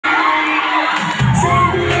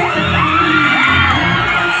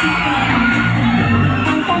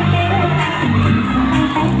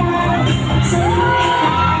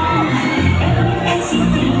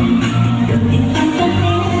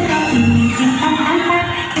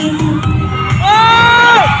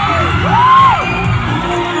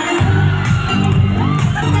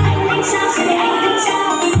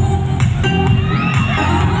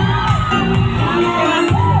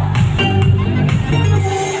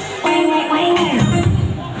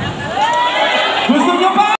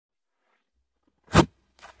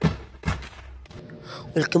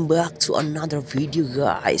Welcome back to another video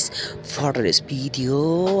guys. For this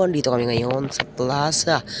video, andito kami ngayon sa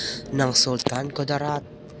plaza ng Sultan Kudarat.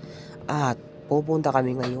 At pupunta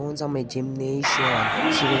kami ngayon sa may gymnasium.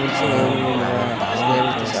 Siguro ngayon yung mga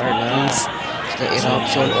celebrities, artists, sila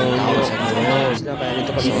Eruption, Onyo, sila kaya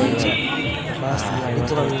dito kami ngayon sa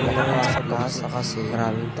dito kami ngayon sa plaza kasi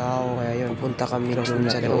maraming tao. Kaya yun, pupunta kami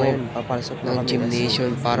doon sa loob ng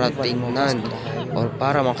gymnasium para tingnan or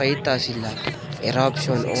para makita sila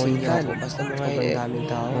Eruption, Onyo, basta mga daming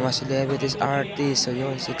tao, mga celebrities, artists, so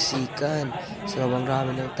yun, siksikan, sobrang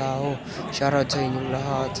dami ng tao. Shoutout sa inyong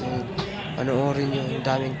lahat, so, panoorin nyo, yung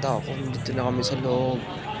daming tao, kung dito na kami sa loob.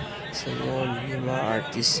 So yun, yung mga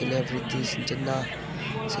artists, celebrities, dyan na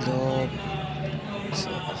sa loob. So,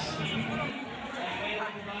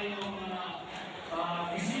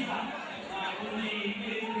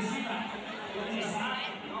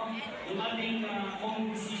 yung ating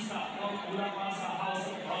kongresista mula pa sa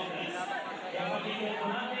House of Congress. Kaya pagkikita po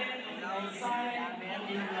natin ang mensahe ng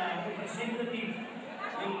ating representative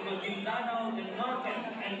yung Maguindanao del Norte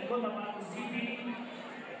and Kudarat City.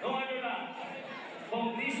 No other than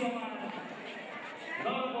Congresswoman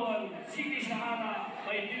Honorable City Sahara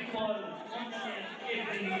by Dimple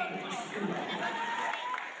every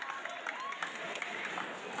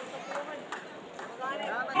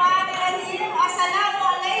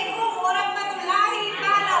Assalamualaikum warahmatullahi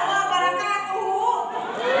taala wabarakatuh.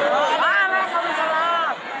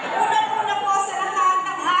 Unang-una po sa lahat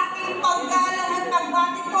ng aking paggalang at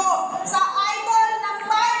pagbati po sa idol ng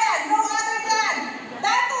bayan, no other than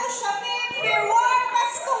Dato Shamim Pirwan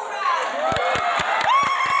Pastura.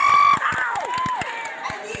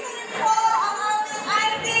 Andito rin po ang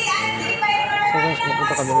aming auntie Piper. so guys,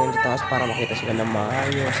 pupunta kami ngayon sa taas para makita sila ng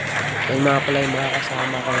maayos. Yung mga pala yung mga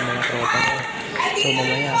kasama ko, yung mga tropa ko. So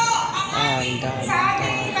mamaya, ang dami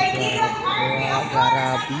tao,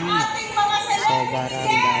 garabi.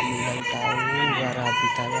 Sobrang dami ng tao, garabi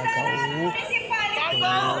talaga.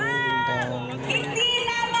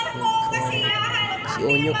 Si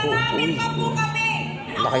Onyo ko, uy,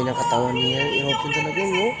 laki ng katawan niya. Eruption talaga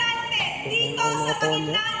yun, no? Ang ng katawan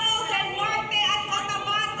niya.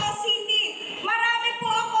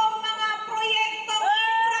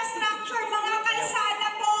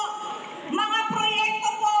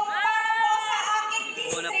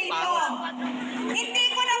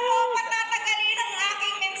 Hindi ko na po patatagalin ang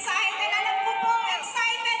aking mensahe dahil alam ko po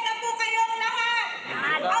excited na po kayong lahat.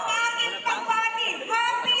 Ang aking pagbati,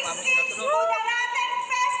 Happy 6th Kudaratan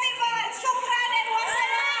Festival! Shukran and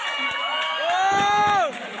wasalam!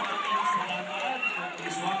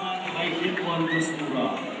 Salamat by Dimple Pastura.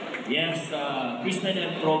 Yes, Kristen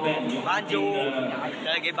and Proven, yung ating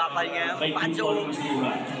Talagay bakal niya. by Dimple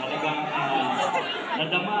Pastura. Talagang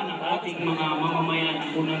nadama ng ating mga mamamayan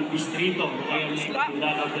ng unang distrito ngayon sa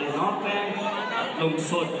Kudarat del Norte at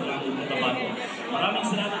lungsod ng Cotabato. Maraming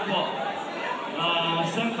salamat po.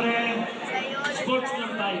 Siyempre, sports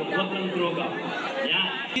lang tayo, huwag lang droga.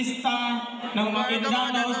 Yan. Lista ng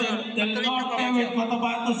Maguindanao del Norte with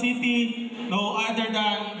Cotabato City, no other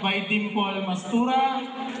than by Dimple Pastura.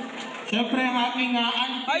 Siyempre ang aking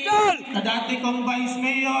auntie, na dati kong vice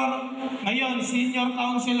mayor, ngayon senior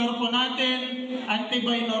councilor po natin, Auntie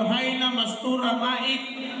by Norhaina Mastura Maik,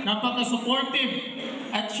 napaka-supportive.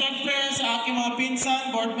 At siyempre sa aking mga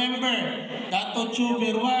pinsan, board member, Dato Chu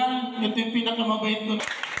Birwan, ito yung pinakamabait ko.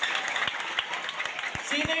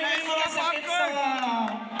 Sino yung may mga sakit sa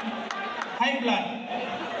high blood?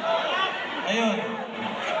 Ayun.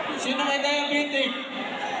 Sino may diabetic?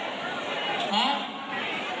 Ha?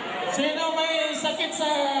 Sino may sakit sa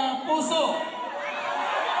puso?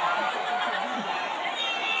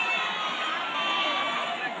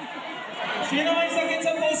 Sino may sakit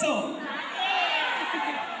sa puso?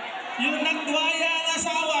 Yung nagduwaya ang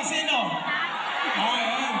asawa, sino?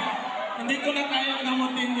 Ayan. Hindi ko na kayang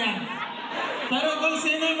gamutin yan. Pero kung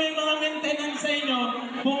sino may mga maintenance sa inyo,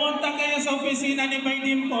 pumunta kayo sa opisina ni Bay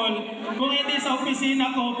Dimple. Kung hindi sa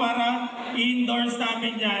opisina ko para i-endorse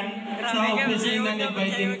namin yan sa opisina ni Bay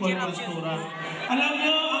Dimple Pastura. Alam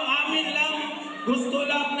nyo, ang amin lang, gusto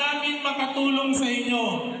lang namin makatulong sa inyo.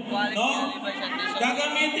 No?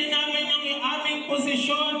 Gagamitin namin yung aming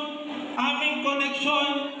posisyon, aming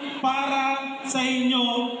koneksyon para sa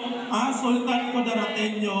inyo, Sultan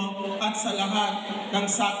Kudarateño, at sa lahat ng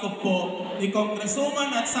sakop ko ni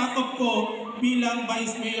Congresswoman at sakop ko bilang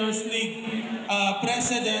Vice Mayor's League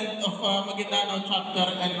President of Maguindanao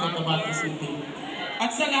Chapter and Cotabato City.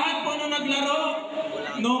 At sa lahat po nung naglaro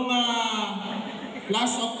nung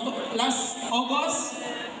last August,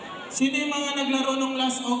 sino yung mga naglaro nung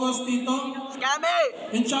last August dito? Kami!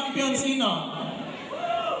 Yung champion sino?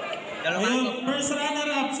 Ayun, first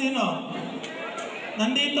runner-up, sino?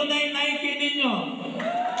 Nandito na yung Nike ninyo.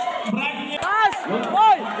 Brand new. Taas!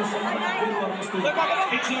 Boy!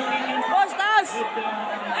 Boss, taas!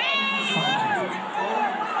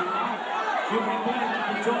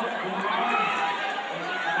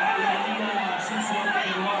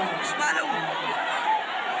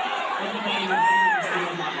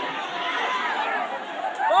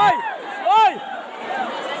 Boy! Boy!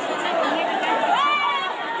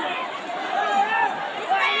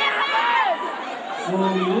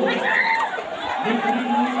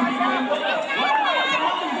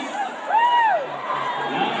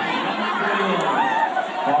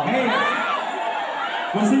 Okay.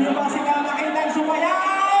 Gusto niyo ba si Kamakitang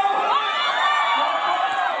sumayaw?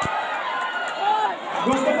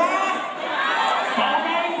 Gusto ba?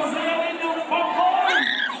 Sabay pasayawin ng popcorn!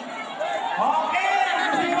 Okay.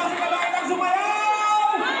 Gusto niyo ba si Kamakitang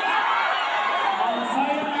sumayaw? Ang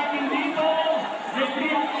saya natin dito, libre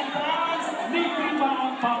ang entrance, libre pa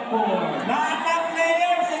ang popcorn. Lahat ng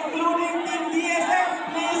players, including Team DSM,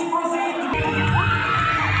 please proceed.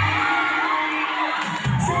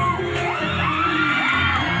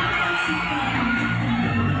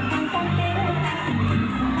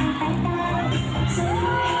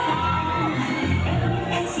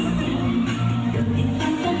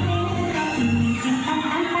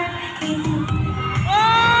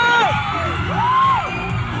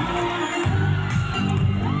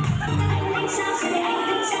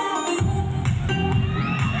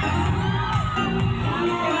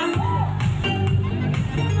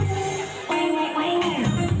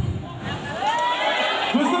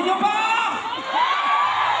 Gusto niyo ba?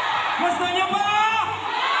 Gusto niyo ba?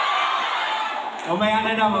 Mamaya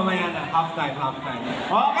na, mamaya na. Half time, half time.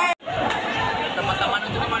 Okay! Teman-teman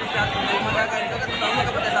itu cuma lihat dari mereka itu kan tahu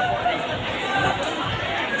kepada support.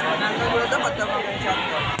 Nah, kalau dapat sama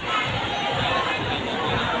siapa?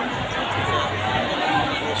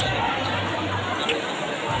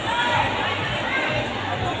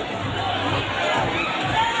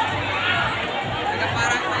 Agak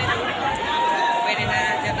parah itu. Pwede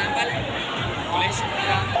na siya tambal. Boleh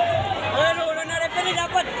sekarang. Oh, ulo na referee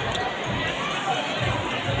dapat.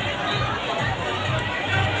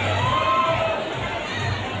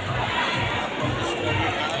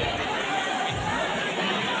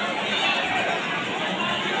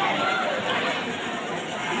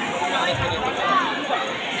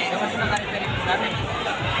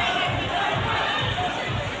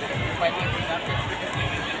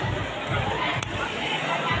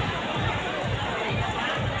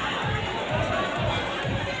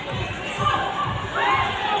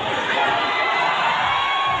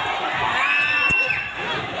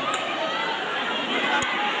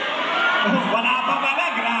 Wala pa pala,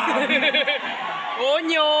 grabe.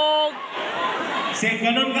 Onyog!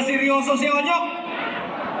 Ganun kaseryoso si Onyok.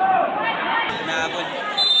 Nabot.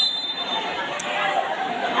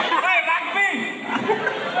 Hey, rugby!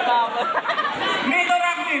 Dito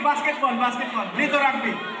rugby, basketball, basketball. Dito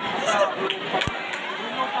rugby.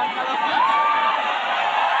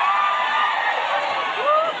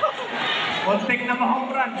 Kontik na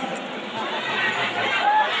ma-home run.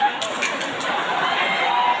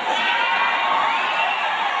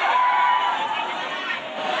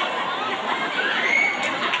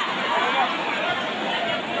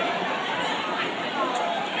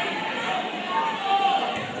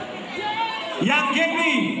 Young JB,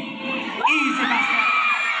 easy basket.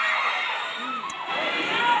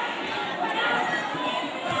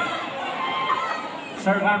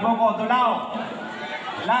 Serve Arboko to Lau.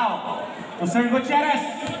 Lau to Sir Gutierrez.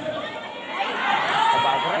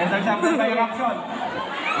 Intercepted by Rapson.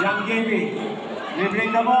 Young JB,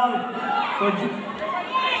 dribbling the ball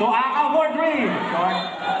to Aka for three. Short.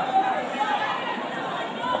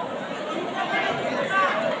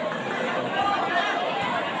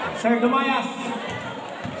 Sir Dumayas.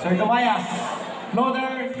 Sir Dumayas.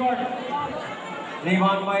 Floater short.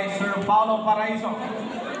 Rebound by Sir Paulo Paraiso.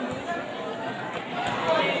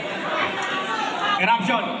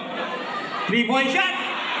 Eruption. 3-point shot.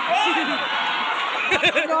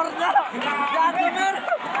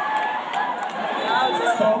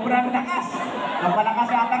 Sobrang lakas. Napalakas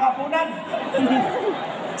yata kapunan.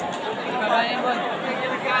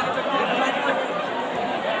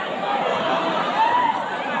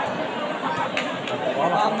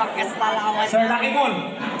 Sir Lucky Ball.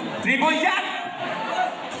 3-point shot.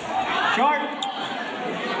 Short.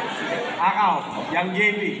 Akaw. Young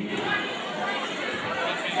JB.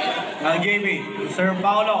 Young JB. Sir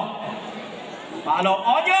Paulo. Paulo.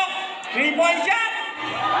 Onyok. 3-point shot.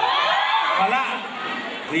 Wala.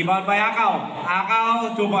 Rebound by Akaw.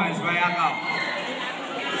 Akaw. 2 points by Akaw.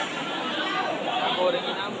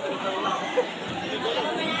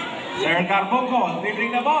 Sir Carboco, dribbling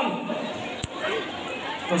the ball.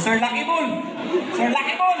 To Sir Lucky Bull. Sir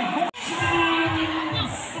Lucky Bull.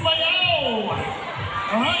 Sumayaw.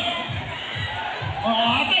 Alright.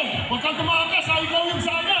 Ate, huwag kang tumakas. Ikaw yung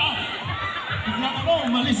sana. Bigla ako,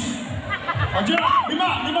 umalis. O dyan,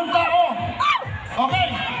 limang tao. Okay.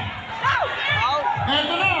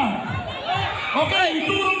 Eto na. Okay,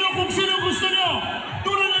 ituro nyo kung sino gusto nyo.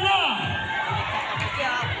 Turo nyo na.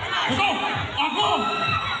 Ito, ako.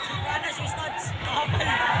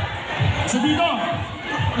 Isa dito.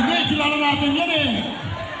 Hindi, kilala natin yan eh.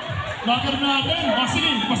 Lager natin. O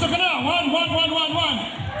sige, basta ka na. 1.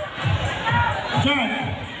 Diyan.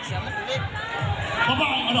 Baba,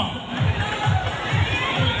 ano?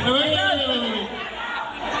 Wait.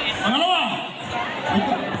 Pangalawa.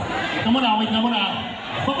 Wait na muna.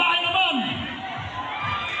 Babae naman.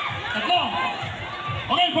 Tatlo.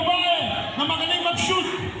 Okay, babae. Na magaling mag-shoot.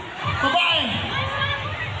 Babae.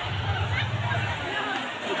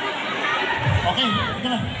 Okay, ito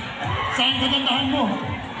na. Saan kagandahan mo?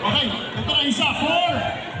 Okay, ito na isa.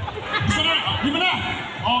 4. Isa na. 5 na.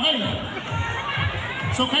 Okay.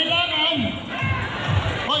 So, kailangan.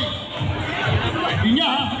 Hoy. Linya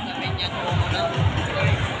ha.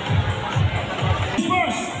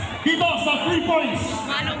 First, dito sa 3 points.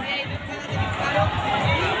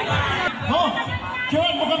 Oh,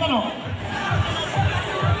 Jared, mukhang ano?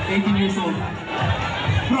 18 years old.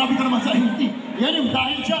 Grabe ka naman sa 80. Yan yung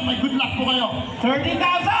dahil dyan, may good luck po kayo. 30,000!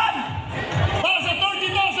 Para sa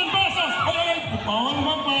 30,000 pesos! Okay, bawal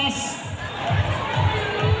lumampas.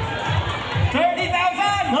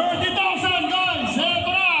 30,000! 30,000 guys!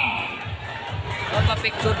 Eto na!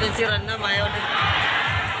 Papapicture din si Ran na, mayaw din.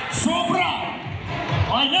 Sobra!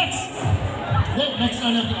 Okay, next! Next na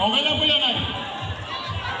natin. Okay lang po yan ay.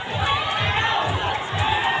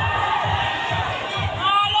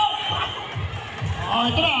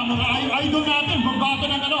 Ito na, mga idol natin, pagbato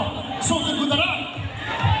ng ano, Sultan Kudarat.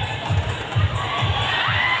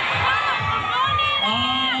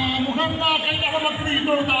 Mukhang kailangan mag-free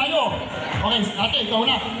throw tayo. Okay, ate, ikaw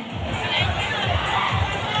na.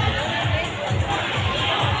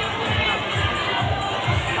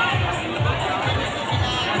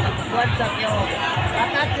 Konsat yun.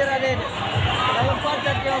 Atat si Ranin. Dalam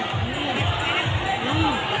konsat yun.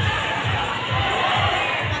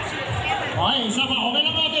 Okay, isa pa. Okay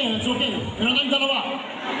lang natin. It's okay. Meron tayong dalawa.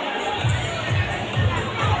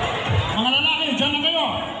 Mga lalaki, dyan lang kayo.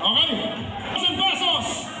 Okay? 1,000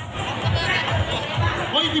 pesos.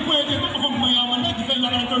 O, hindi pwede ito. Mukhang mayaman na. Hindi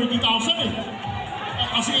kailangan ng 30,000 eh.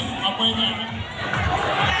 Kasi, pwede.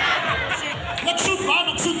 Nag-shoot ba?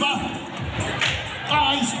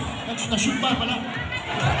 Ayos. Na-shoot ba pala?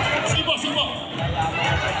 Sibo.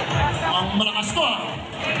 Ang malakas to ah.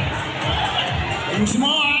 Ayusin mo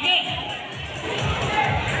ate.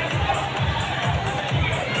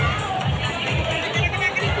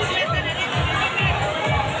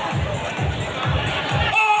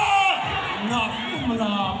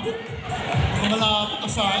 Malapit na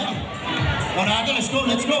sayang. Natin, let's go.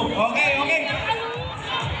 Okay.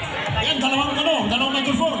 Ayan, dalawang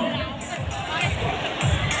microphone.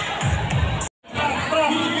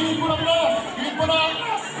 Pilit mo na.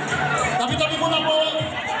 Tabi-tabi mo na po.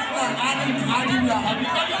 Anim lang.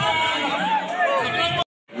 Tabi-tabi mo na.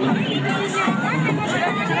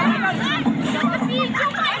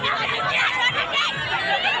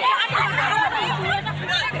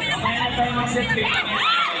 Tayo mag-set pick.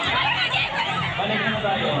 Balik na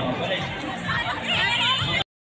tayo. Balik.